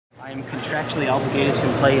I'm contractually obligated to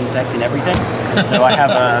play Infect in everything, so I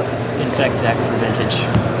have a Infect deck for Vintage.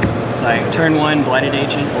 So I turn 1 Blighted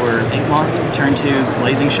Agent or Inkmoth, turn 2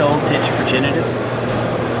 Blazing Shoal, pitch Progenitus.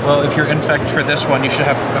 Well, if you're Infect for this one, you should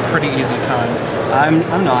have a pretty easy time.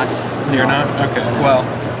 I'm not. You're not? Okay. Well,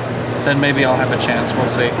 then maybe I'll have a chance. We'll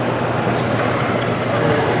see.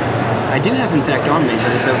 I do have Infect on me,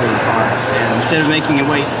 but it's over in the car. And instead of making it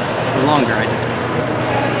wait for longer, I just...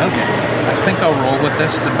 Okay. I think I'll roll with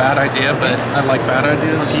this. It's a bad idea, but I like bad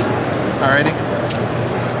ideas. Okay. Alrighty.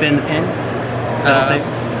 Spin the pin. That'll save.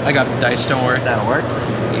 I got the dice, don't worry. That'll work.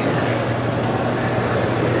 Yeah.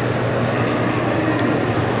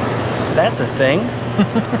 So that's a thing.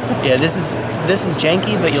 Yeah, this is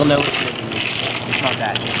janky, but you'll know it's not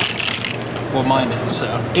that janky. Well, mine is, so.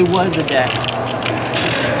 It was a deck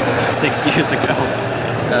 6 years ago.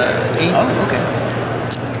 8. Oh, okay.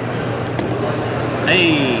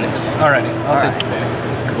 Hey. 6. Alrighty, I'll take the pick.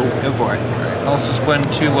 Cool, go for it. Alright, I'll suspend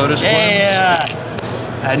 2 Lotus Blooms. Yes!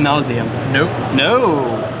 Ad nauseum. Nope.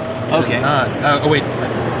 No! Okay. It's not. Oh, wait.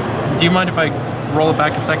 Do you mind if I roll it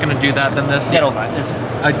back a second and do that, then this? Get over it.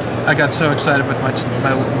 I got so excited with my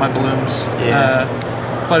balloons. Yeah.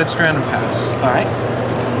 Flooded Strand and pass. Alright.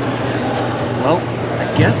 Well,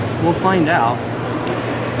 I guess we'll find out.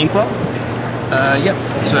 Inkwell? Yep.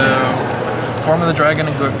 So, Form of the Dragon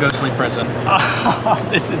and Ghostly Prison. Oh,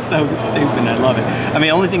 this is so stupid. I love it. I mean,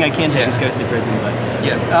 the only thing I can take is Ghostly Prison, but...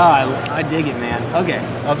 Yeah. Oh, I dig it, man. Okay.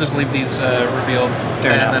 I'll just leave these revealed,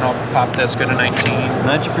 Fair enough. then I'll pop this, go to 19.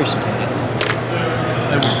 Much appreciated.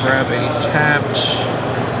 I will grab a tapped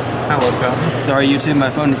Hallowed Fountain. Sorry, YouTube, my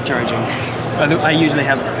phone is charging. I usually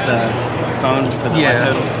have the phone for the live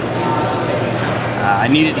total. I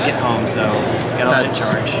needed to get home, so gotta let it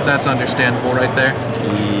charge. That's understandable right there.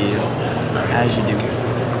 Yeah, as you do.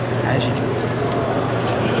 As you do.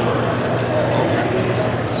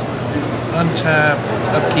 Untap,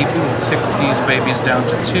 upkeep, we'll tick these babies down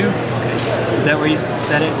to 2. Okay. Is that where you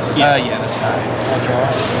set it? Yeah, that's fine. I'll draw.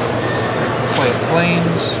 Play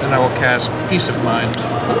Plains, and I will cast Peace of Mind.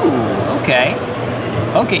 Ooh, okay.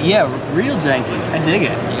 Okay, yeah, real janky. I dig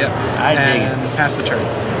it. Yep. I dig it. And pass the turn.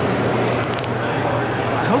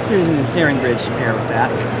 I hope there's an ensnaring bridge to pair with that.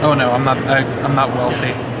 Oh no, I'm not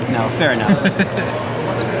wealthy. No, fair enough.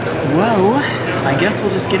 Well, I guess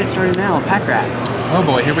we'll just get it started now. Pack Rat. Oh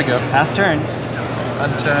boy, here we go. Pass turn.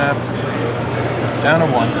 Untap. Down to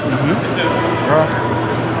 1. Draw.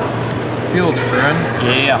 Field Run.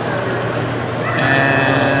 Yeah.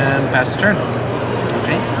 And pass the turn.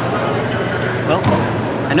 Okay. Well,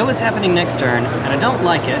 I know what's happening next turn, and I don't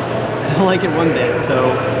like it. I don't like it one bit,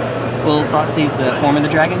 so we'll Thoughtseize the Form of the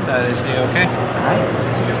Dragon. That is A-okay. Alright.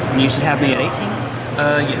 And you should have me at 18?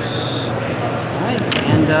 Yes. Alright,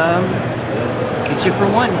 and get you for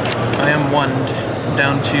 1. I am 1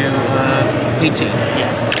 down to 18.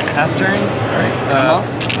 Yes. Pass turn. Alright. Come off.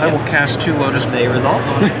 I will cast 2 Lotus They resolve.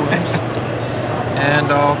 Blooms.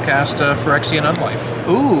 And I'll cast Phyrexian Unlife.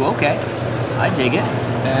 Ooh, okay. I dig it.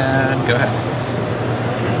 And go ahead.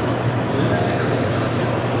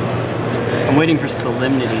 I'm waiting for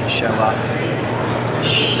Solemnity to show up.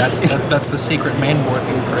 That's the secret main board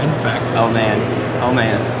move for Infect. Oh man. Oh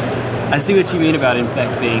man. I see what you mean about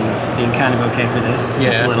Infect being kind of okay for this.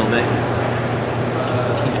 Just a little bit.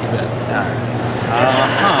 Teensy bit.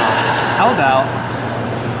 How about...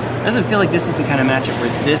 Doesn't feel like this is the kind of matchup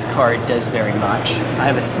where this card does very much. I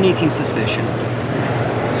have a sneaking suspicion.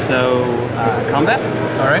 So, combat?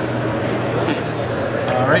 Alright.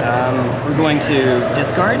 Alright. We're going to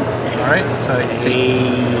discard. Alright, so take...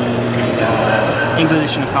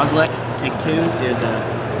 Inquisition of Kozilek, take 2. There's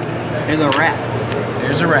a rat.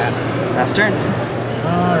 There's a rat. Pass turn.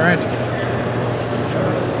 Alrighty.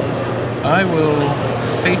 I will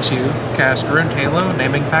pay 2, cast Ruined Halo,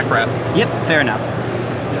 naming Pack Rat. Yep, fair enough.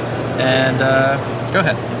 And, go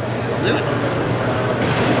ahead. I'll do it.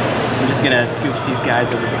 I'm just gonna scooch these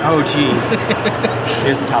guys over. Oh, jeez.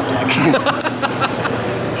 Here's the top deck.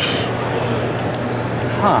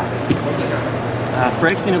 Huh.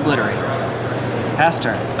 Phyrexian Obliterator. Pass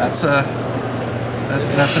turn. That's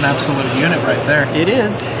an absolute unit right there. It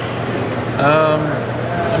is.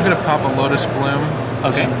 I'm gonna pop a Lotus Bloom.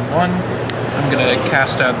 Okay. 1. I'm gonna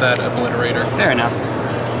cast out that Obliterator. Fair enough.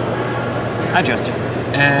 I trust you.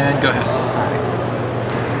 And go ahead.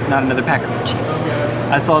 Alright. Not another Packer. Jeez.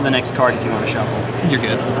 I saw the next card if you want to shuffle. You're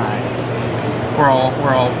good. Alright. We're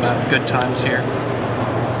all at good times here.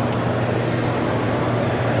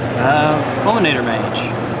 Fulminator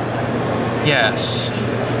Mage. Yes.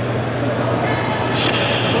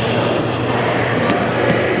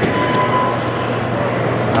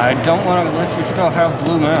 I don't want to let you still have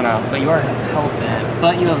blue mana, but you are hell-bent.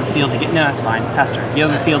 But you have a field to get... No, that's fine. Pass turn. You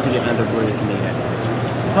have a field to get another blue if you need it.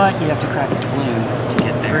 But you have to crack the bloom to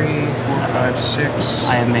get there. 3, 4, 5, 6.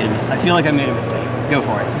 I have made a mistake. I feel like I made a mistake. Go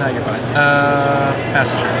for it. No, you're fine.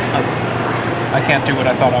 Pass turn. Okay. I can't do what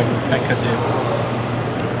I thought I could do.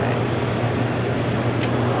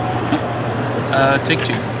 Take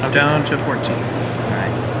 2. Okay. Down to 14.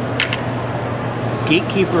 Alright.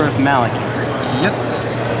 Gatekeeper of Malakir.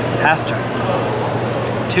 Yes. Pass turn.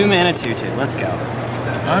 2 mana, 2/2. Let's go.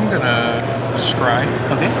 I'm gonna scry.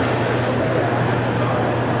 Okay.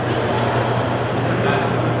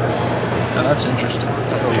 Oh, that's interesting.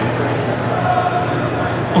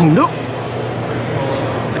 Oh no!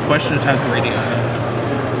 The question is how greedy I am.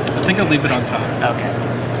 I think I'll leave it on top. Okay.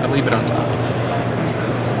 I'll leave it on top.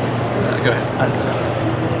 Go ahead.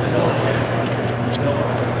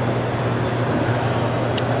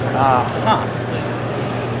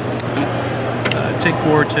 Take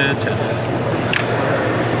 4 to 10.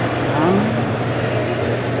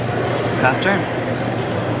 Pass turn.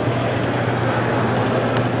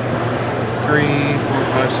 3, 4,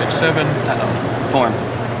 5, 6, 7. Uh-oh. Form.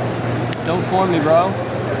 Don't form me, bro.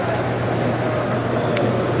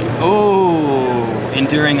 Oh,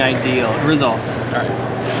 Enduring Ideal. Results. Alright.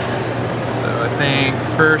 So I think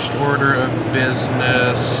first order of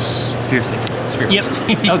business. Sphere of Safety. Sphere of Yep.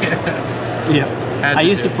 Safety. Okay. Yep. I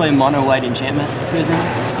used to play mono white enchantment prison,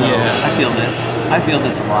 so yeah. I feel this. I feel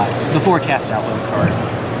this a lot. Before cast outload card.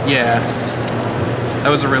 Yeah. That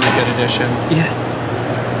was a really good addition. Yes.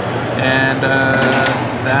 And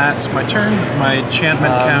that's my turn. My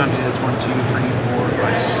enchantment count is 1, 2, 3, 4,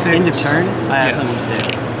 5, 6. End of turn. I have something to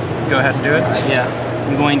do. Go ahead and do it. Yeah.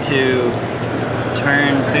 I'm going to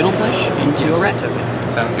turn Fatal Push into a rat token.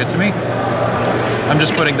 Sounds good to me. I'm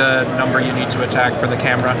just putting the number you need to attack for the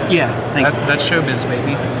camera. Yeah, thank you. That's showbiz,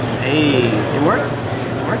 baby. Hey, it works.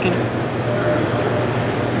 It's working.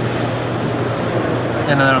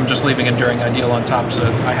 And then I'm just leaving Enduring Ideal on top, so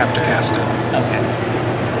I have to cast it. Okay.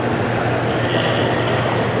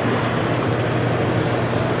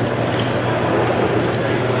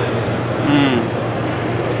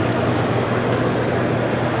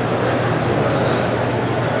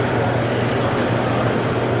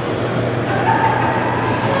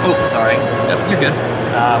 Oh, sorry. Yep, you're good.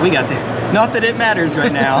 We got there. Not that it matters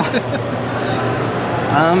right now.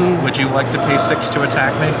 Would you like to pay 6 to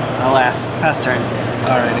attack me? Alas, pass turn.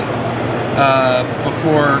 Alrighty. I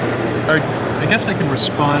guess I can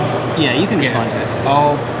respond. Yeah, you can respond to it.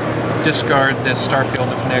 I'll discard this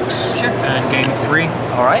Starfield of Nyx. Sure. And gain 3.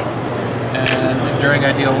 Alright. And Enduring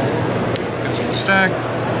Ideal goes in the stack.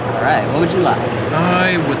 Alright, what would you like?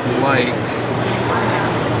 I would like...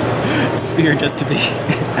 Sphere just to be...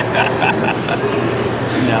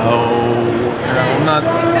 No. I'm not...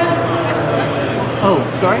 Oh,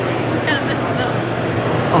 sorry? Kind of messed him up.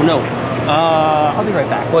 Oh, no. I'll be right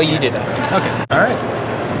back. Well, you did that. Okay. Alright.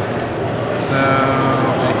 So, I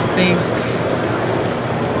think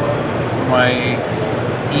my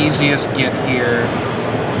easiest get here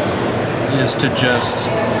is to just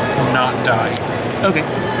not die. Okay.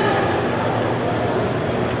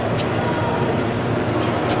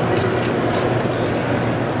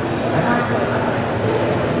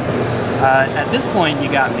 At this point, you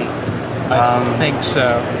got me. I think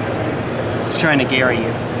so. It's trying to Gary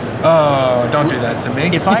you. Oh, don't do that to me.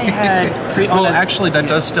 If I had... well, actually, that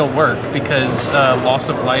does still work, because loss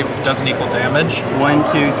of life doesn't equal damage. 1,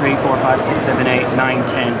 2, 3, 4, 5, 6, 7, 8, 9,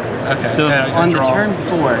 10. Okay. So on the turn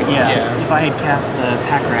before, Yeah. if I had cast the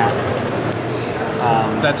Pack Rat...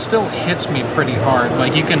 that still hits me pretty hard.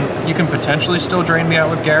 Like, you can potentially still drain me out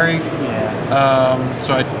with Gary. Yeah.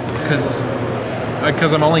 So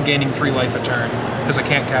because I'm only gaining 3 life a turn, because I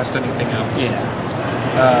can't cast anything else. Yeah.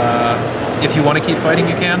 If you want to keep fighting,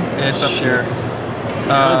 you can. It's up to you.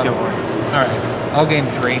 Let's go for it. Alright, I'll gain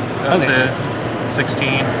 3. That's it.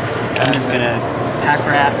 16. I'm just gonna Pack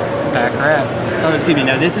Rat. Pack Rat. Oh, excuse me,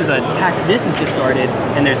 no, this is a pack. This is discarded,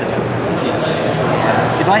 and there's a token. Yes.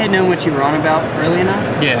 If I had known what you were on about early enough,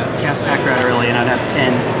 Yeah. cast Pack Rat early, and I'd have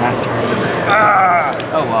 10 last turn. Ah!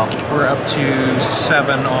 Oh well. We're up to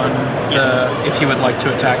 7 on the if you would like to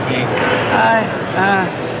attack me.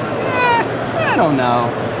 I don't know.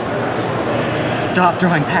 Stop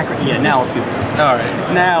drawing Pack Rat. Yeah, now I'll scoop it up.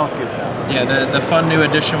 Alright. Now I'll scoop it up. Yeah, the fun new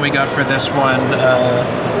addition we got for this one,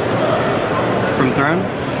 From Throne?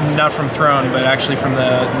 not from Throne, but actually from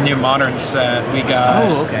the new Modern set, we got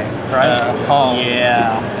Oh, okay. Right. Hall.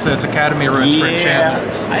 Yeah. So it's Academy Runes for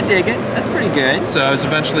enchantments. I dig it. That's pretty good. So I was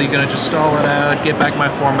eventually going to just stall it out, get back my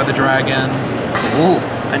form of the dragon. Ooh,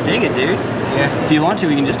 I dig it, dude. Yeah. If you want to,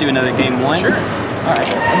 we can just do another game 1. Sure. Alright.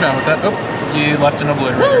 I'm down with that. Oh, you left an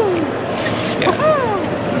Obliterator. Yeah.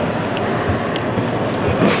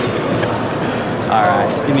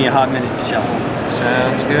 Alright, give me a hot minute to shuffle.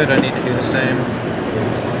 Sounds good. I need to do the same.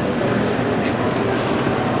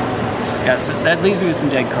 That leaves me with some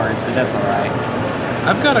dead cards, but that's alright.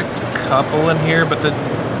 I've got a couple in here, but the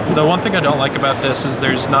one thing I don't like about this is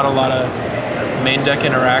there's not a lot of main deck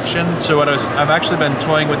interaction. So I've actually been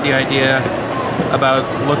toying with the idea about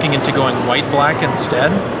looking into going white-black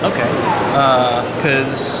instead. Okay.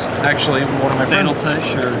 Because actually one of my Fatal friends...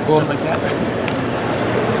 Push or stuff like that?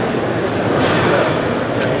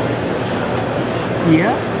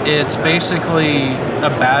 Yeah? It's basically a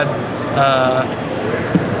bad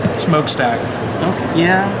smokestack. Okay.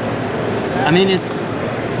 Yeah. I mean,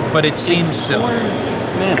 But it seems silly.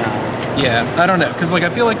 Mana. Yeah, I don't know, because like I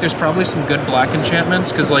feel like there's probably some good black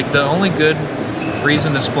enchantments, because like the only good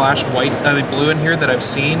reason to splash blue in here that I've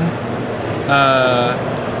seen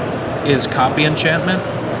is copy enchantment.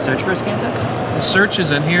 Search for a Scanta? Search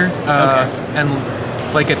is in here, and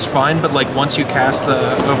like it's fine, but like once you cast the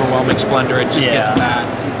Overwhelming Splendor, it just gets bad.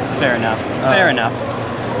 Fair enough. Fair enough.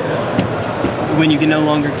 When you can no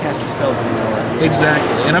longer cast your spells anymore.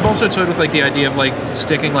 Exactly, and I've also toyed with like the idea of like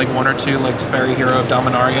sticking like one or two like Teferi Hero of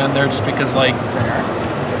Dominaria in there, just because like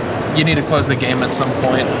you need to close the game at some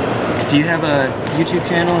point. Do you have a YouTube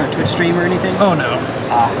channel or a Twitch stream or anything? Oh no.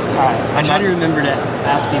 Alright. I try to remember to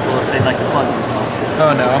ask people if they'd like to plug themselves.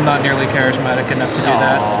 Oh no, I'm not nearly charismatic enough to do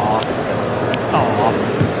that.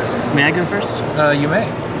 Oh. May I go first? You may.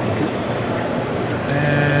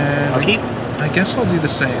 And I'll keep. I guess I'll do the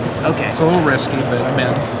same. Okay. It's a little risky, but I'm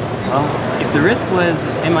in. Well, if the risk was,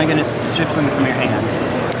 am I going to strip something from your hand?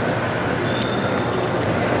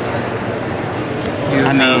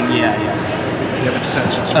 Yeah. You have a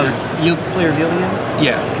detention sphere. Oh, you play reveal again?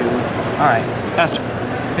 Yeah. Cool. Alright, faster.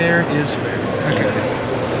 Fair is fair. Okay.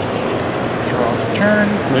 Draw off the turn.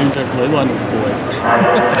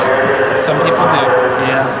 Some people do.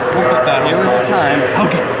 Yeah. We'll put that on. Here was the time.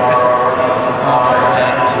 Okay. Oh,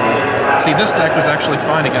 man. Jeez. See, this deck was actually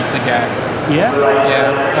fine against the gag. Yeah?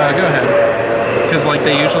 Yeah. Go ahead. Because like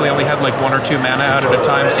they usually only had like 1 or 2 mana out at a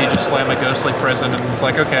time, so you just slam a Ghostly Prison and it's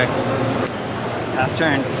like, okay. Last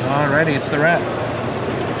turn. Alrighty, it's the rat.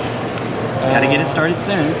 Gotta get it started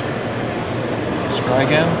soon. Scry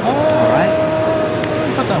again. Alright.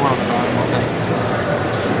 Put that one on the bottom, I'll take it.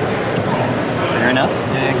 Fair enough.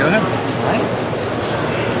 Yeah, go ahead. Alright.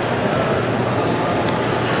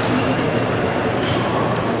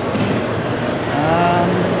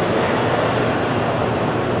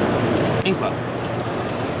 Inkwell.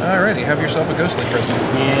 Alrighty, have yourself a Ghostly Prison.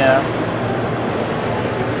 Yeah.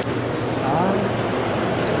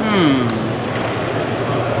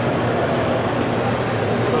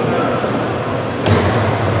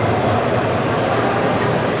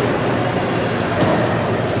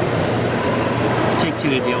 Take 2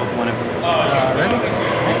 to deal with one of them. Ready?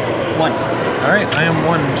 1. Alright, I am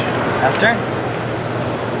 1. Last turn.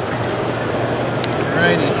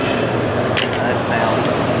 Alrighty. That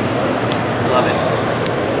sounds. Love it.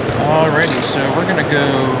 Alrighty, so we're gonna go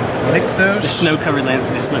Nykthos. The snow-covered lands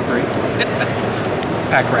are slippery.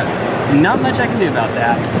 Pack rat. Not much I can do about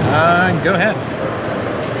that. Go ahead.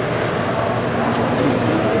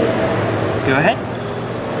 Go ahead.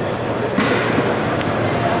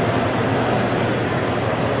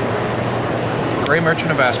 Grey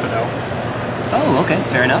Merchant of Asphodel. Oh, okay.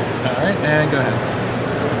 Fair enough. Alright, and go ahead.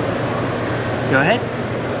 Go ahead.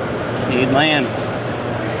 Need land.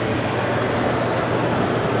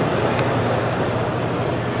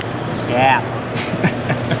 Stab.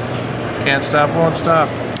 Can't stop, won't stop.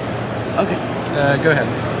 Okay. Go ahead.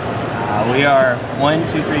 We are 1,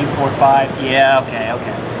 2, 3, 4, 5. Yeah, okay.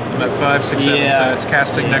 I'm at 5, 6, 7, so it's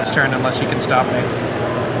casting next turn unless you can stop me.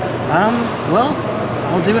 Well,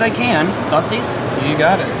 I'll do what I can. Thoughtseize? You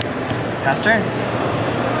got it. Pass turn.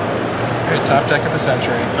 Alright, top deck of the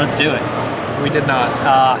century. Let's do it. We did not.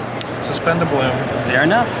 Suspend a bloom. Fair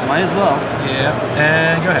enough. Might as well. Yeah,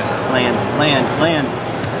 and go ahead. Land.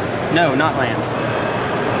 No, not land.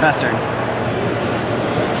 Pass turn.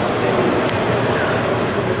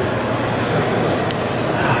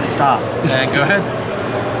 Stop. And go ahead.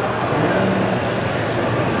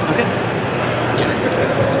 Okay. Yeah.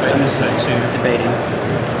 This is at 2. Debating.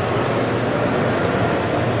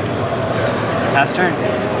 Pass turn.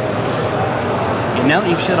 And now that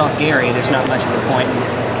you've shut off Gary, there's not much of a point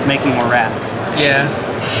in making more rats. Yeah.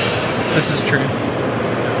 This is true.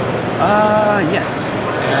 Yeah.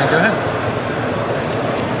 Yeah, go ahead.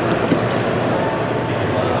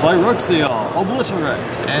 Phyrexian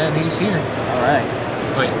Obliterator. And he's here. Alright.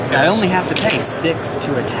 Wait, I only have to pay 6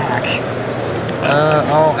 to attack.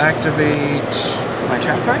 I'll activate... My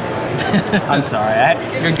trap card? I'm sorry.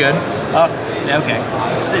 You're good. Oh, okay.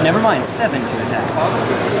 So, never mind. 7 to attack.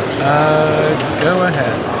 Go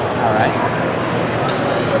ahead. All right.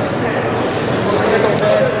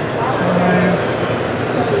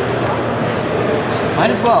 5. Might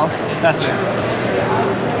as well. Faster.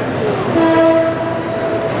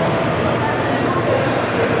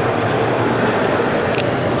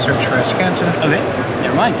 Search for Escanta. Okay.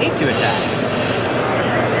 Never mind. 8 to attack.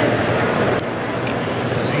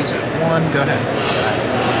 He's at 1. Go ahead.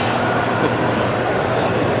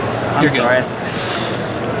 I'm You're sorry. good.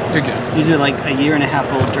 You're good. These are like a year and a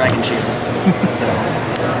half old dragon shields. So.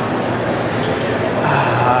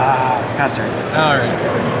 Pass turn. Alright.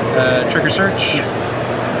 Trigger search. Yes.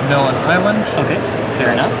 Mill an island. Okay.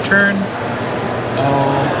 Fair enough. Turn.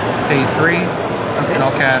 I'll pay 3. Okay. And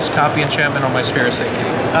I'll cast Copy Enchantment on my Sphere of Safety.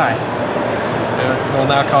 Alright. It will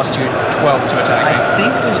now cost you 12 to attack. I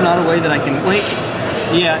think there's not a way that I can... Wait.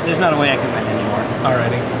 Yeah, there's not a way I can win anymore.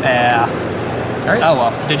 Alrighty. Yeah. Alright. Oh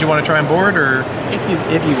well. Did you want to try and board, or...? If you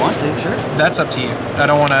want to, sure. That's up to you. I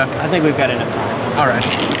don't want to... I think we've got enough time. Alright.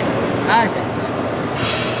 I think so.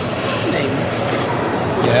 Maybe.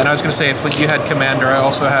 Yeah, and I was going to say, if you had Commander, I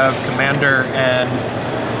also have Commander, and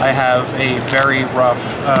I have a very rough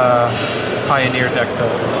Pioneer deck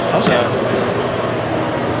build. Okay. So,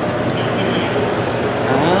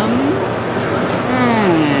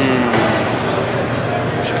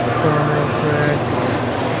 check form real quick.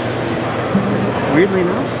 Weirdly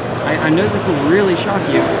enough, I know this will really shock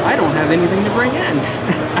you. I don't have anything to bring in.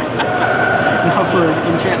 Not for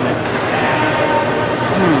enchantments.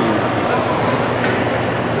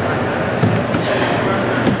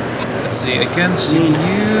 Let's see, against you...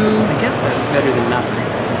 I guess that's better than nothing.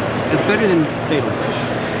 It's better than Fatal Push.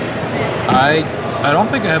 I don't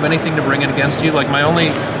think I have anything to bring in against you. Like, my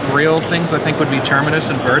only real things I think would be Terminus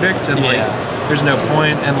and Verdict, and like, there's no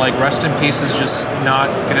point, and like, Rest in Peace is just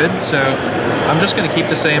not good, so I'm just gonna keep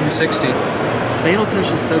the same 60. Fatal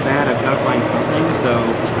Push is so bad, I've got to find something, so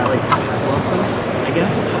I like Bitterblossom, I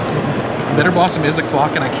guess. Bitterblossom is a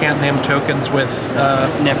clock, and I can't name tokens with...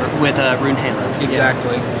 Never, with Rune Halo.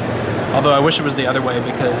 Exactly. Yeah. Although I wish it was the other way,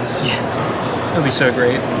 because it would be so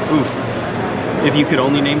great. Oof. If you could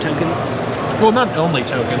only name tokens? Well, not only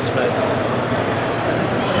tokens, but...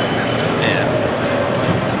 Yeah.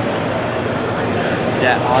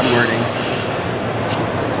 That odd wording.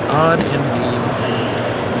 Odd indeed.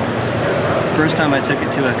 First time I took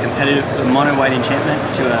it to a competitive, mono white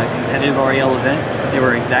enchantments to a competitive REL event, there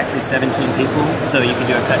were exactly 17 people, so you could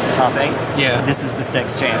do a cut to top 8. Yeah. This is the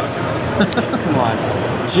Steck's chance. Come on.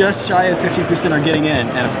 Just shy of 50% are getting in,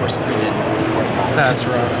 and of course we didn't. Of course not. That's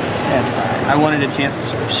rough. That's alright. I wanted a chance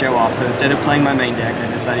to show off, so instead of playing my main deck, I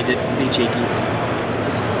decided to be cheeky.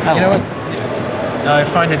 You know what? I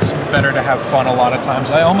find it's better to have fun a lot of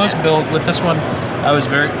times. I almost built, with this one, I was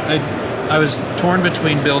torn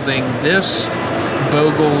between building this,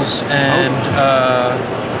 Bogles, and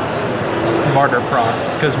Martyr Proc,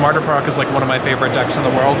 because Martyr Proc is like one of my favorite decks in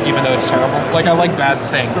the world, even though it's terrible. Like, I like bad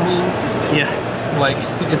things. Yeah. Like,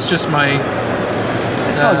 it's just my...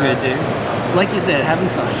 It's all good, dude. Like you said, having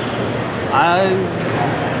fun. I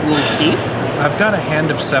will keep. I've got a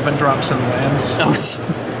hand of 7 drops and lands. Oh,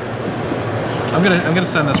 I'm gonna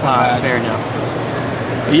send this one back. Fair enough.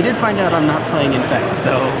 But you did find out I'm not playing Infect,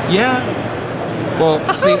 so... Yeah. Well,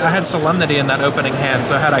 see, I had Solemnity in that opening hand,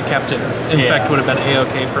 so had I kept it, Infect would have been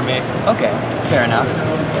A-okay for me. Okay, fair enough.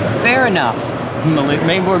 Fair enough.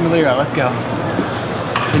 Mainboard Malira, let's go.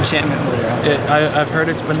 Enchantment Malira. I've heard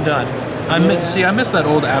it's been done. I miss that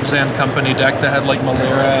old Abzan Company deck that had like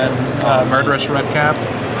Malira and Murderous Redcap.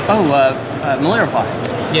 Oh, Malira Pot.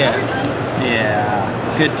 Yeah. Yeah.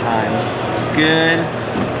 Good times. Good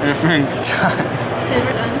different times.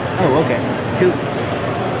 Never done. Oh, okay. Cool.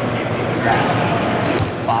 Right.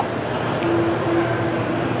 Bop.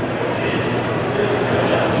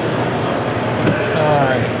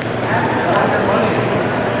 Alright.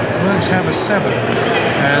 Let's have a 7.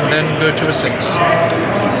 And then go to a 6.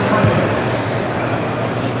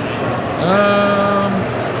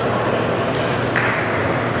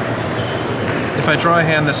 If I draw a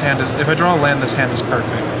hand, if I draw a land, this hand is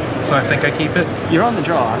perfect. So I think I keep it. You're on the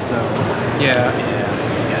draw, so... Yeah.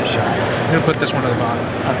 You got a shot. I'm gonna put this one to the bottom.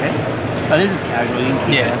 Okay. Oh, this is casual. You can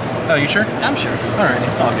keep it. Oh, you sure? I'm sure. Alrighty.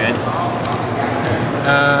 It's all good.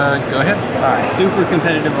 Go ahead. Alright, super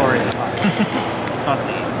competitive oriented.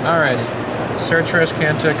 Thoughtseize. Alrighty. Search for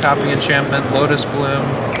Escanta, copy Enchantment, Lotus Bloom,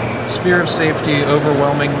 Sphere of Safety,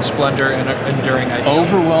 Overwhelming Splendor, and Enduring Idea.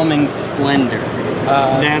 Overwhelming Splendor.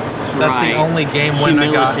 That's the only game win I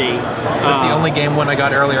got. That's the only game win I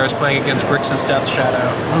got earlier. I was playing against Grixis Death Shadow.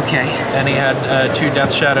 Okay. And he had 2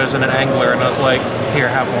 Death Shadows and an Angler, and I was like, here,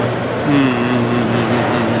 have one.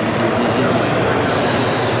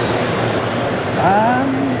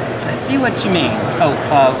 I see what you mean. Oh,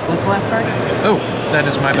 what's the last card? Oh, that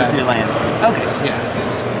is my bad. It's your land. Okay. Yeah.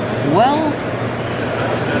 Well,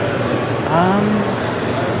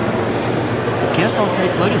 guess I'll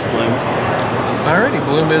take Lotus Bloom. Alrighty,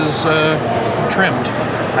 Bloom is trimmed.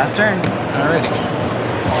 Last turn. Alrighty.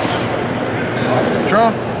 Draw.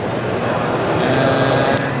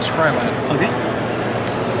 And Scryland. Okay.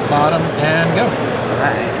 Bottom and go.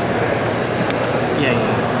 Right. Yeah.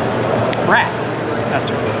 Rat. Last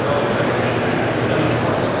turn.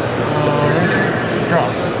 Alrighty. Draw.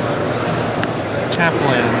 Tap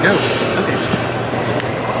land. Go. Okay.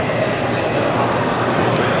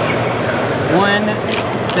 1,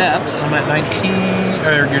 except... I'm at 19,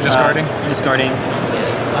 or you're discarding? Discarding.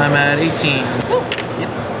 I'm at 18. Woo. Yep.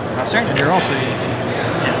 Last turn. And you're also 18.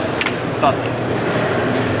 Yes. Thoughtseize.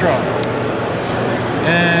 Draw.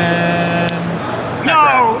 And...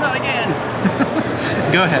 No! Not again!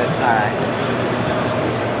 Go ahead. Alright.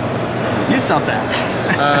 You stop that.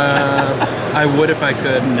 I would if I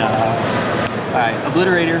could. No. Alright.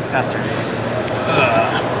 Obliterator. Pass turn.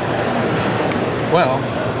 Well...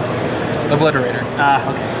 Obliterator.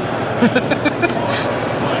 Okay.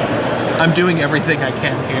 I'm doing everything I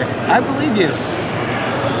can here. I believe you.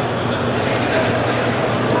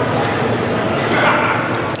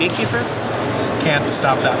 Gatekeeper? Can't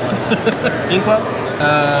stop that one. Inquo?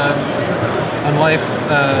 On life,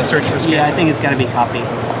 search for scan. Yeah, I think it's got to be copy.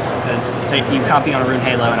 Because you copy on a Rune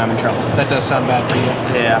Halo and I'm in trouble. That does sound bad for you.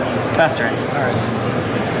 Yeah. Pass turn. Alright.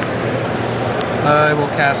 I will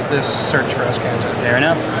cast this Search for Escanta. Fair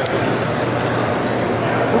enough.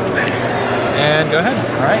 And go ahead.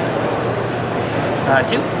 Alright.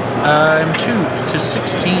 2. I'm 2 to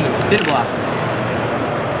 16. Bitterblossom.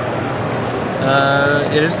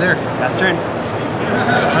 It is there. Pass turn.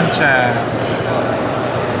 Untap.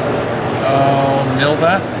 Oh, mill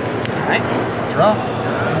that. Alright. Draw.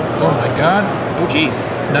 Oh my god. Oh jeez.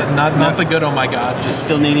 Not the good oh my god. Just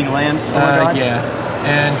still needing land? Oh my god? Yeah.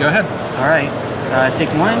 And go ahead. Alright.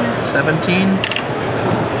 Take 1. 17.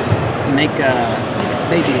 Make a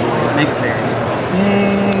baby. Make a fairy.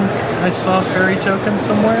 I saw a fairy token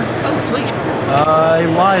somewhere. Oh, sweet. I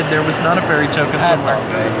lied. There was not a fairy token That's somewhere.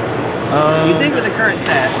 all good. You think with the current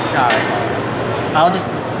set... Oh, that's all good. I'll just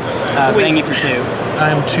bang you for 2.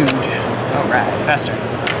 I'm 2'd. Alright. Pass turn.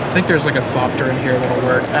 I think there's like a Thopter in here that'll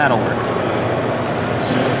work. That'll work.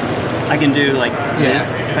 So, I can do like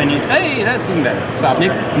this if I need. Hey, that's even better.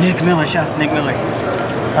 Nick Miller, shouts Nick Miller.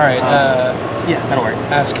 Alright, yeah, that'll work.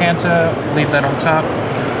 Azcanta, leave that on top.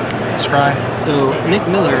 Scry. So Nick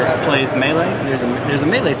Miller plays melee. There's a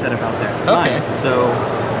melee setup out there. It's okay. Mine. So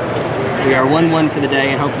we are 1-1 for the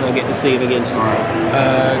day, and hopefully I'll get to see him again tomorrow.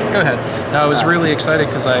 Go ahead. No, I was really excited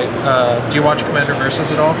because do you watch Commander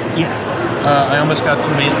Versus at all? Yes. I almost got to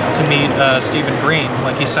meet Stephen Green.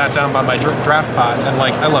 Like he sat down by my draft pod, and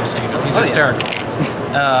like I love Stephen. He's hysterical.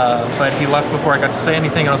 Yeah. But he left before I got to say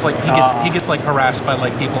anything. And I was like, he gets like harassed by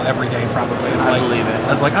like people every day probably. And, I believe it. I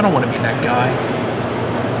was like, I don't want to be that guy.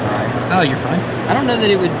 Sorry. Oh, you're fine. I don't know that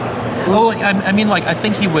it would. Well, I mean, like I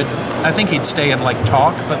think he'd stay and like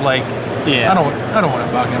talk, but like. Yeah. I don't want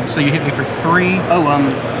to bug him. So you hit me for 3. Oh,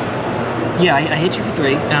 yeah, I hit you for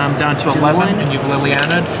 3. I'm down to 11, and you've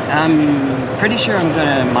Liliana'd. I'm pretty sure I'm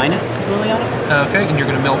gonna minus Liliana. Okay, and you're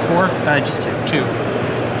gonna mill 4. Just 2. 2.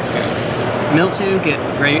 Mill 2. Get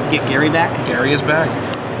Gary back. Gary is back.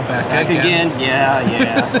 Back again. Yeah.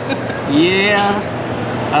 Yeah.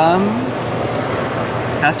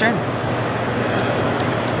 Pass turn.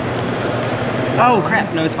 Oh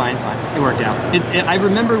crap! No, it's fine. It's fine. It worked out. I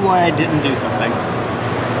remembered why I didn't do something.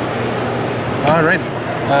 Alrighty.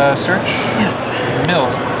 Search. Yes. Mill.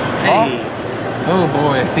 Hey. Oh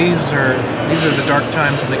boy, these are the dark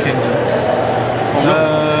times in the kingdom.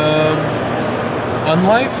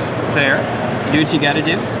 Unlife. Fair. You do what you gotta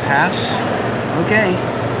do. Pass. Okay.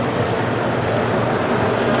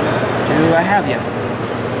 Do I have you?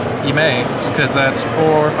 You may, because that's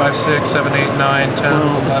 4, 5, 6, 7, 8, 9, 10,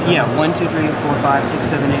 11. Yeah, 1, 2, 3, 4, 5, 6,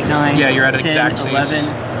 7, 8, 9. Yeah, you're at 10, exact 11.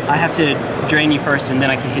 I have to drain you first, and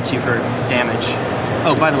then I can hit you for damage.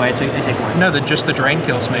 Oh, by the way, I take 1. No, just the drain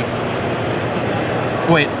kills me.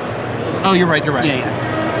 Wait. Oh, you're right. Yeah.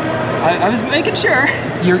 I was making sure.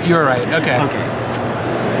 You're right. Okay. Okay.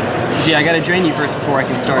 Gee, I gotta drain you first before I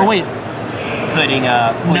can start. Oh wait. putting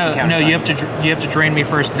poison counters No, on you have to drain me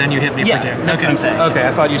first, then you hit me Yeah, for damage. that's Okay. what I'm saying. Okay,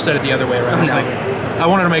 I thought you said it the other way around. No. I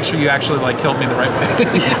wanted to make sure you actually like killed me the right way.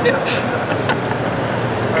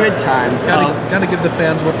 Good times. Gotta give the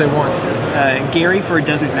fans what they want. Gary for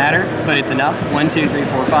doesn't matter, but it's enough. 1, 2, 3,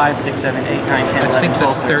 4, 5, 6, 7, 8, 9, 10, 11, I think 12,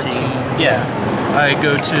 that's 13. 13. Yeah. I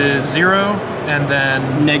go to 0 and then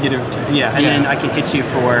 -2. Yeah, and then I can hit you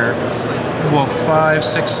for. well 5,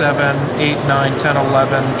 6, 7, 8, 9, 10,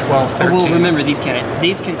 11, 12, 13. Well, remember these can't.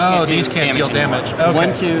 Oh, these can't deal damage. So Okay.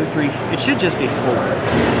 1, 2, 3. It should just be 4.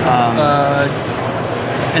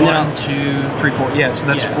 And then 1, 2, 3, 4. Yeah, so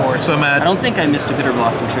that's 4. So I'm I at. don't think I missed a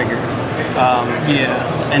Bitterblossom trigger.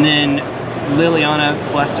 Yeah. And then Liliana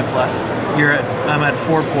 +2+. I'm at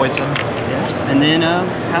 4 poison. And then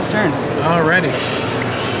pass turn. Alrighty.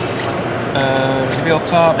 Reveal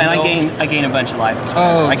top. And mill. I gain a bunch of life.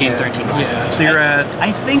 Oh, I gain yeah. 13 life. Yeah. So you're at.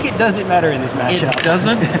 I think it doesn't matter in this matchup. It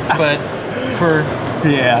doesn't, but for.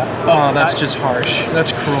 Yeah. Oh, that's just harsh.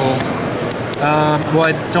 That's cruel. Well,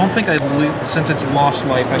 I don't think since it's lost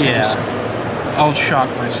life, I can just. I'll shock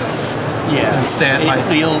myself. Yeah. And stay at my.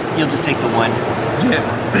 So you'll just take the 1. Yeah.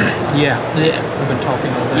 Yeah. I've been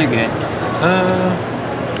talking all day. You're good.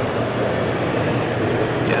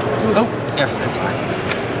 Yeah. Oh, yes, that's fine.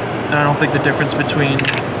 I don't think the difference between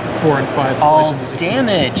 4 and 5 All poison is a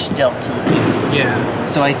damage dealt to you. Yeah.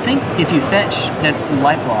 So I think if you fetch, that's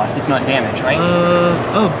life loss. It's not damage, right?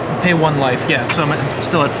 Pay 1 life. Yeah. So I'm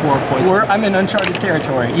still at 4 poison. Or I'm in uncharted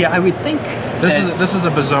territory. Yeah, I would think. This is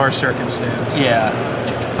a bizarre circumstance. Yeah.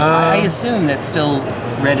 I assume that still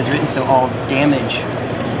red is written, so all damage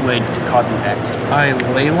would cause infect. I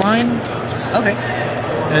leyline. Okay.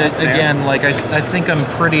 Again, like I think I'm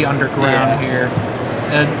pretty underground here.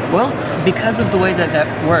 Well, because of the way that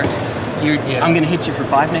works, I'm going to hit you for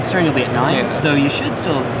 5 next turn. You'll be at 9, Yeah. so you should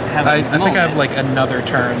still have. I think I have like another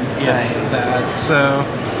turn if that. So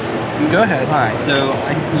go ahead. All right. So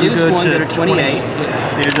I You lose go 1, to go to 28. 28,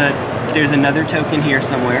 yeah. There's another token here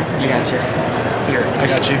somewhere. You gotcha. Here, I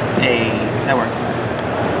got you. Hey, that works.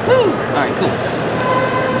 Woo! All right, cool.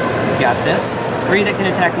 Got this. 3 that can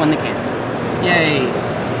attack, 1 that can't. Yay!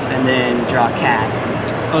 And then draw a cat.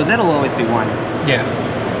 Oh, that'll always be 1. Yeah.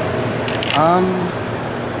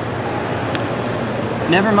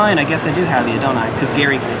 Never mind. I guess I do have you, don't I? Because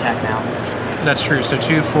Gary can attack now. That's true. So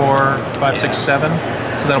 2, 4, 5, 6, 7.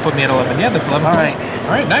 So that'll put me at 11. Yeah, that's 11 All points. right.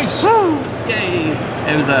 All right, nice. Woo! Yay!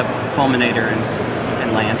 It was a Fulminator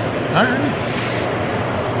and land. All right.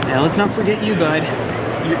 Yeah, let's not forget you, bud.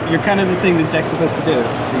 You're kind of the thing this deck's supposed to do,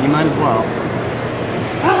 so you might as well.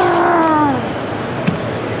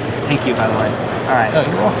 Thank you, by the way. All right.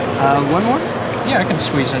 You're welcome. 1 more? Yeah, I can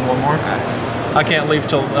squeeze in 1 more. I can't leave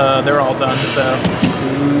till they're all done, so.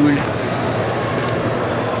 Dude.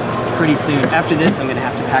 Pretty soon. After this, I'm going to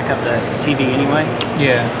have to pack up the TV anyway.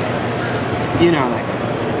 Yeah. You know how that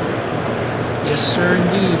goes. Yes, sir,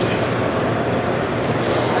 indeed.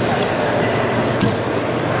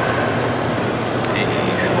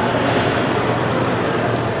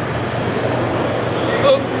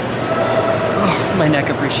 My neck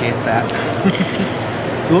appreciates that.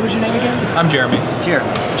 So what was your name again? I'm Jeremy.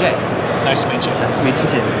 Jeremy. Jay. Nice to meet you. Nice to meet you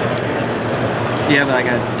too. Do you have like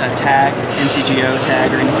a tag, MTGO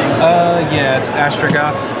tag or anything? Yeah, it's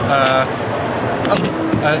Astrogoth.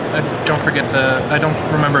 I don't forget I don't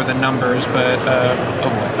remember the numbers, but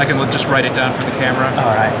I can just write it down for the camera.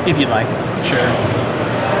 All right, if you'd like. Sure.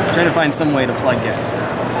 Try to find some way to plug it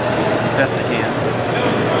as best I can.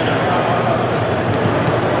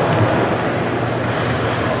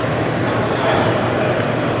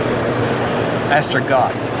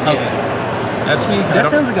 Astrogoth. Okay. That's me. That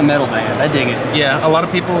sounds like a metal band. I dig it. Yeah, a lot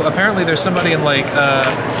of people. Apparently, there's somebody in like.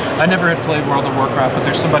 I never had played World of Warcraft, but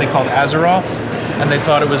there's somebody called Azeroth, and they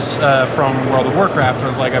thought it was from World of Warcraft. And I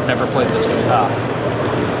was like, I've never played this game.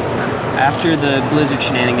 After the Blizzard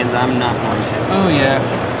shenanigans, I'm not going to. Oh yeah.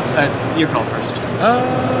 Your call first.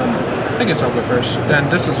 I guess I'll go first. And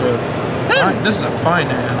this is a fine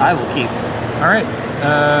hand. I will keep. All right.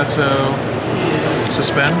 So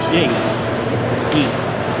suspend. Yeah.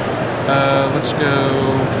 Let's go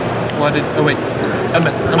flooded. Oh wait, I'm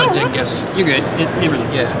a dingus. You're good. It was.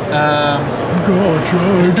 Yeah.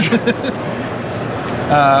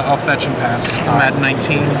 I'll fetch and pass. I'm at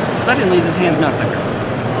 19. Suddenly, this hand's not so good.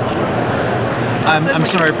 I'm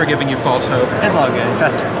sorry for giving you false hope. It's all good.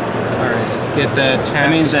 Fester. All right. Get the tax. That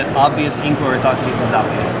means that obvious ink or Thoughtseize is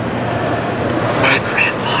obvious. Pack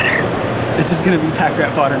rat fodder. It's just gonna be pack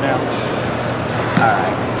rat fodder now. All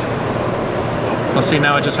right. Well, see,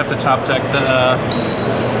 now I just have to top deck the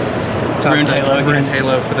Ruined Halo again. Ruined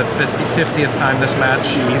Halo for the 50th time this match.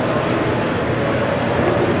 Jeez.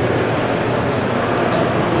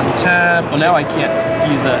 Untap. Well, now I can't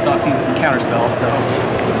use Thoughtseize as a counterspell, so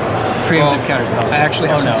preemptive counterspell. I actually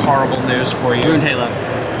have some horrible news for you. Ruined Halo.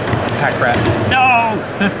 Pack rat. No!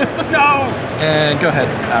 No! And go ahead.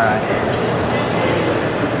 All right.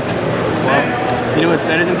 Well, you know what's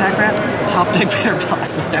better than pack rat? Top deck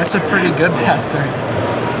Bitterblossom. That's a pretty good one. Faster.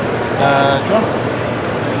 Draw.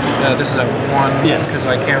 This is a 1 Yes. because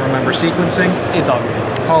I can't remember sequencing. It's all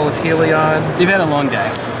good. Hall of Heliod. You've had a long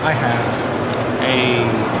day. I have.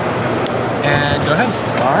 And go ahead.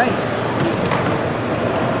 All right.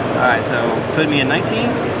 All right, so put me in 19.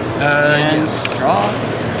 And Yes. draw.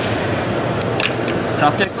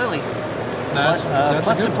 Top deck Lily. That's Plus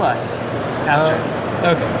a to good plus. Pass turn.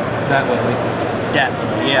 Okay. That Lily. Dat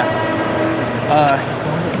Lily, yeah.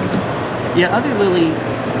 Yeah, other Lily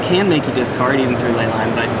can make you discard even through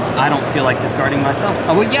Leyline, but I don't feel like discarding myself.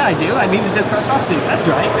 Oh, well, yeah, I do. I need to discard Thoughtseize. That's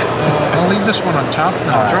right. I'll leave this one on top.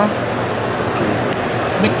 No, draw.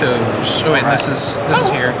 Nick those. Oh wait, this is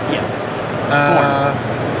here. Yes. Form.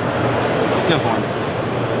 Go for him.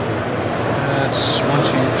 That's 1,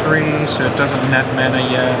 2, 3, so it doesn't net mana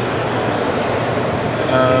yet.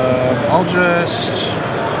 I'll just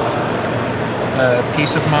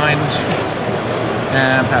Peace of Mind. Yes.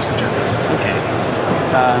 And pass the turn. Okay.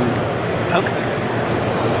 Poke.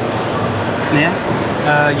 Yeah.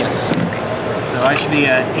 Yes. Okay. So I should be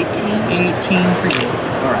at 18. 18 for you.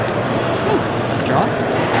 All right. Let's draw.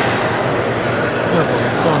 Oh boy,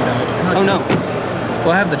 phone died. Oh no.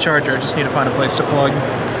 Well, I have the charger. I just need to find a place to plug.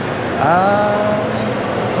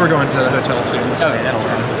 We're going to the hotel soon. So Okay, that's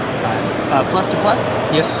fine. Plus to plus.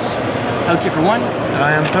 Yes. Poke you for 1.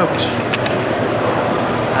 I am poked.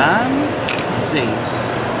 Let's see.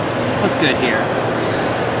 What's good here?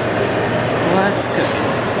 What's good?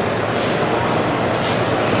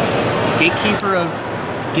 Gatekeeper of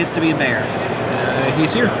gets to be a bear.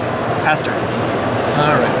 He's here. Pass turn.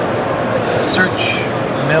 All right. Search.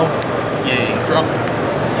 Mill. Yay. Drop.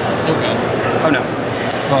 Okay. Oh no.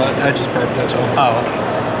 Well, I just burped, that's all. Oh, okay.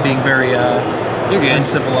 Being very, You're good.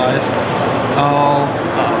 uncivilized. Oh.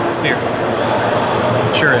 Sphere.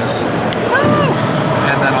 Sure is. Woo!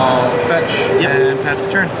 And then I'll fetch and pass the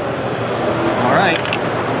turn. All right.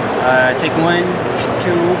 Take 1,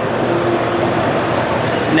 2.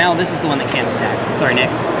 Now this is the one that can't attack. Sorry, Nick.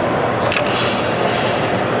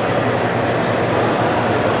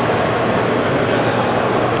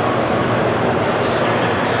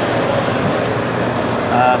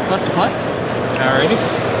 Plus to plus. Alrighty.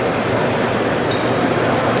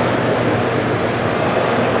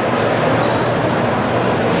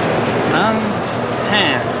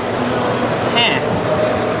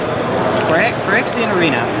 Phyrexian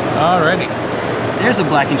Arena. Alrighty. There's a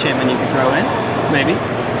black enchantment you can throw in. Maybe.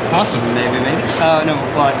 Awesome. Maybe. No,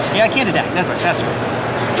 well, yeah, I can't attack. That's right, faster.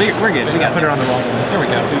 We're good. We got put her on the wrong one. There we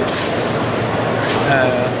go. Oops.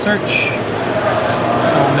 Search.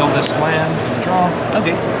 I'll mill this land and draw.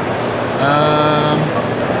 Okay.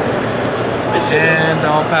 And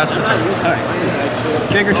I'll pass the turn. Alright.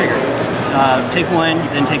 Trigger. Take 1,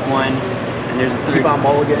 then take 1. And there's a third.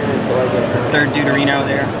 mulligan until I get Third Deuterino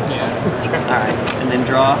there. Yeah. Alright. And then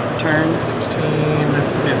draw for turn. 16,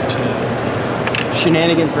 15.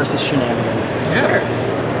 Shenanigans versus shenanigans. Yeah.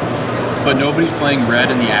 But nobody's playing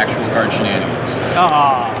red in the actual card Shenanigans.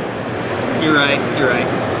 You're right.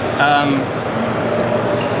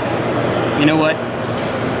 You know what?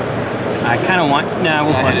 I kind of want to. Nah,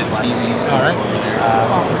 we'll plus to plus. Alright.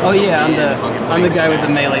 Oh yeah, I'm the guy with the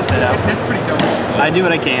melee setup. That's pretty dope. I do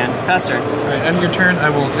what I can. Pass turn. Alright, end your turn. I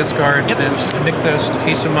will discard this Nykthos to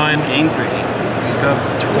Peace of Mind. Game 3. Go up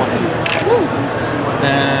to 20. Woo!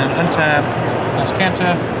 Then untap. That's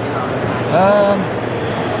Kanta.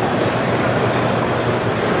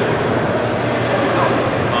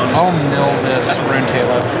 I'll mill this Rune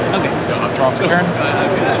Tailor. Okay. Draw for turn.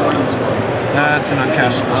 That's an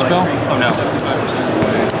uncastable spell. Oh no.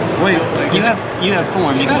 Wait, You have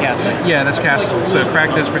form. You can cast it. yeah, that's castable. So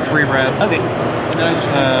crack this for 3 red. Okay.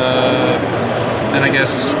 Then I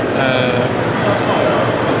guess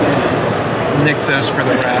Nykthos for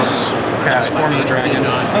the rest. Cast Form of the Dragon.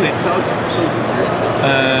 Okay.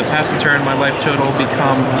 Pass the turn, my life total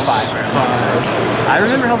becomes 5. I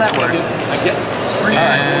remember how that works.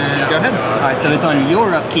 And go ahead. Alright, so it's on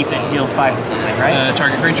your upkeep that deals 5 to something, right?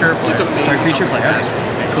 Target creature, player. Target creature player. Okay.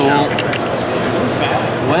 Cool.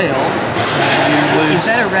 Well, is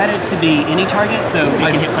that errated to be any target, so it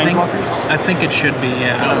can hit Planeswalkers? I think it should be,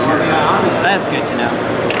 yeah. That's good to know.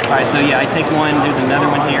 Alright, so yeah, I take 1. There's another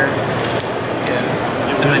one here.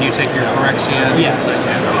 And then you take your Phyrexian. Yeah. So,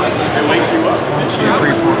 it wakes you up. 1, 2,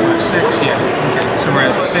 3, 4, 5, 6. Yeah. Okay. So we're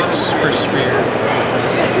at 6 for Sphere.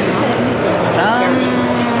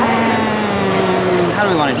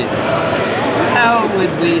 we want to do this? How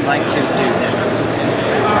would we like to do this?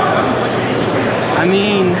 I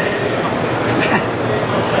mean,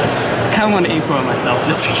 I kind of want to ink on myself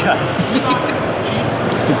just because.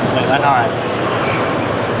 Stupid playline. Alright.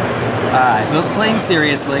 Alright, but playing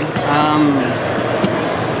seriously,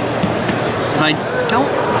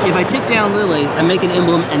 if I take down Lily, I make an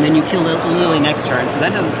emblem and then you kill Lily next turn, so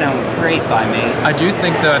that doesn't sound great by me. I do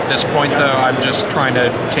think that at this point, though, I'm just trying to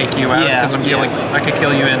take you out because I'm feeling I could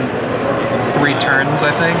kill you in 3 turns, I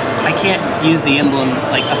think. I can't use the emblem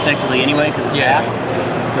like effectively anyway because of that.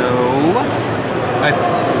 So I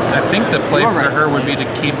think the play for her would be to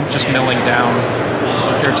keep just milling down.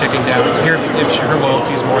 You're ticking down. Here, if her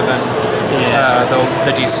loyalty is more than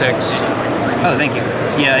the D6. Oh, thank you.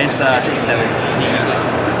 Yeah, it's 7.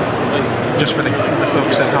 Just for the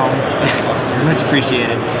folks at home. Much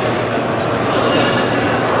appreciated.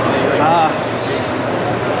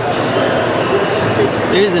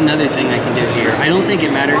 There is another thing I can do here. I don't think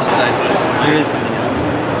it matters, but there is something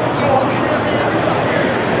else.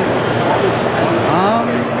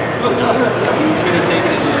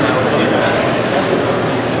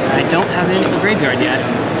 I don't have any in the graveyard yet,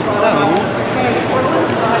 so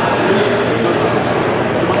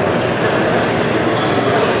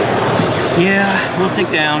yeah, we'll tick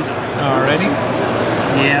down. Alrighty.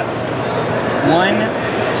 Yeah. 1,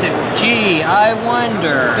 2. Gee, I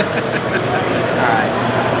wonder. Alright.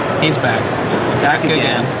 He's back. Back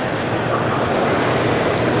again.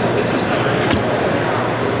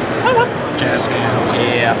 Jazz hands.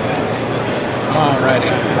 Yeah.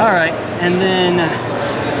 Alrighty. Alright, and then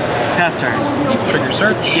pass turn. Trigger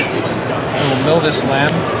search. Yes. I will mill this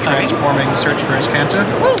land, transforming search for Azcanta.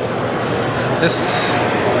 This is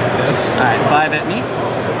this. Alright, 5 at me.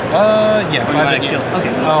 Yeah, 5 at you. Kill.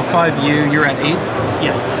 Okay. 5 you. You're at 8.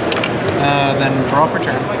 Yes. Then draw for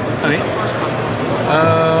turn. Okay.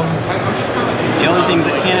 The only things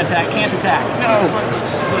that can't attack. No!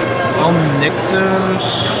 I'll nick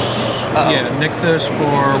those. Yeah, nick those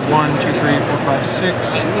for 1, 2, 3, 4, 5,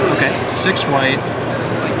 6. Okay. 6 white.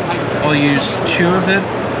 I'll use 2 of it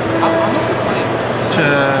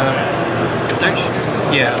to search?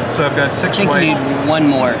 Yeah, so I've got 6 I think white. you need 1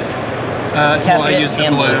 more. Well, I use the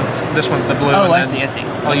blue. This one's the blue. Oh, and I see.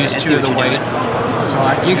 I'll use 2 of the white. So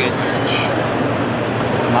I You good?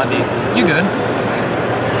 Might be. You good?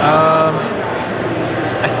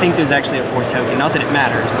 I think there's actually a 4th token. Not that it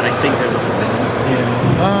matters, but I think there's a 4th. Yeah.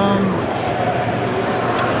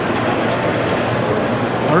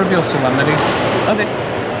 I'll reveal Solemnity. Okay.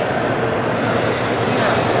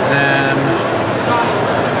 Then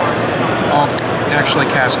I'll actually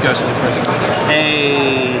cast Ghostly Prison.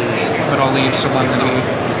 Hey. But I'll leave Solemnity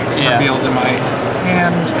revealed in my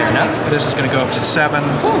hand. Fair enough. So this is going to go up to 7.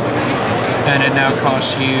 And it now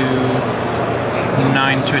costs you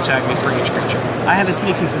 9 to attack me for each creature. I have a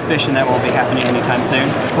sneaking suspicion that won't be happening anytime soon.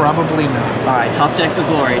 Probably not. Alright, top decks of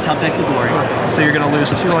glory. So you're going to lose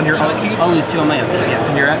 2 on your upkeep? I'll lose 2 on my upkeep, yes.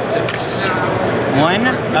 And you're at 6. 1?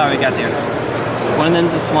 Oh, we got there. One of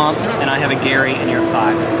them's a swamp, and I have a Gary, and you're at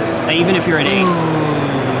 5. Now, even if you're at 8. Ooh,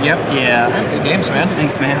 yep. Yeah. Good games, man.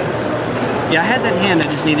 Thanks, man. Yeah, I had that hand, I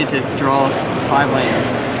just needed to draw 5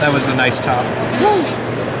 lands. That was a nice top.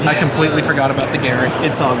 I completely forgot about the Gary.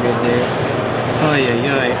 It's all good, dude. Oh,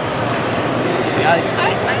 yeah. See, I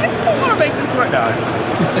don't want to make this work. No, it's fine.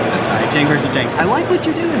 Alright, Jank versus Jank. I like what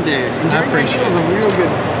you're doing, dude. I appreciate it. It's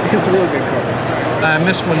a real good card. I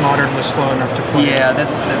missed when Modern was slow enough to play. Yeah,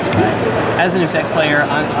 that's right. As an Infect player,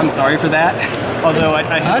 I'm sorry for that. Although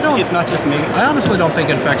I don't, it's not just me. I honestly don't think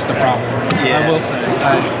Infect's the problem. Yeah. I will say.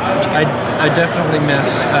 I definitely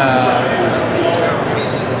miss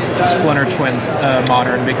Splinter Twins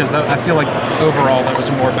Modern because I feel like overall that was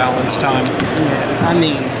a more balanced time. Yeah, I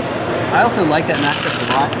mean, I also like that matchup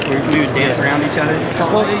a lot where we would dance around each other.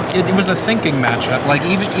 Well, it was a thinking matchup. Like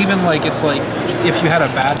even like it's like if you had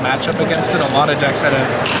a bad matchup against it, a lot of decks had a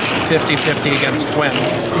 50-50 against Twin.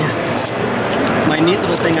 My neat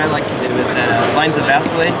little thing I like to do is that Lines of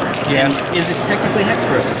Vastblade. Yeah. Is it technically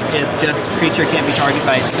hexproof? It's just creature can't be targeted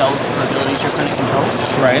by spells or abilities your opponent controls.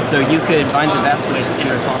 Right. So you could Lines of Vastblade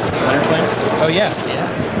in response to Splinter Twin. Oh yeah. Yeah.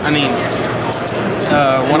 I mean,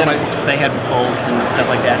 they had bolts and stuff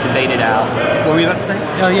like that to bait it out. What were you about to say?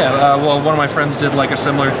 Oh yeah. Well, one of my friends did like a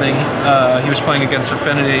similar thing. He was playing against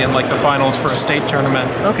Affinity in like the finals for a state tournament.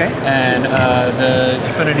 Okay. And the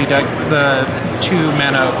Affinity deck, the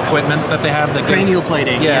 2-mana equipment that they have, the cranial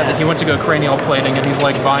plating. Yeah. Yes. He went to go cranial plating, and he's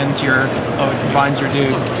like vines your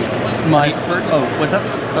dude. My first. Oh, what's up?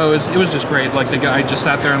 Oh, it was just great. Like the guy just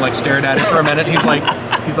sat there and like stared at it for a minute. He's like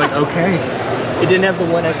okay. It didn't have the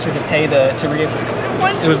one extra to pay to re.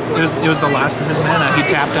 It was the last of his mana. He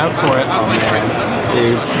tapped out for it. Oh man,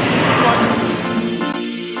 dude.